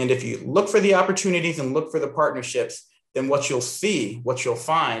 And if you look for the opportunities and look for the partnerships, then what you'll see, what you'll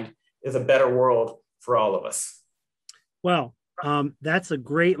find, is a better world for all of us. Well, that's a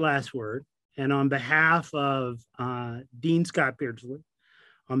great last word. And on behalf of Dean Scott Beardsley,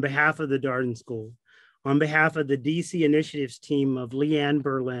 on behalf of the Darden School, on behalf of the DC Initiatives team of Leanne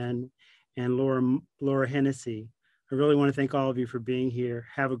Berlin and Laura Hennessy, I really want to thank all of you for being here.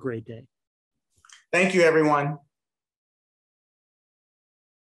 Have a great day. Thank you, everyone.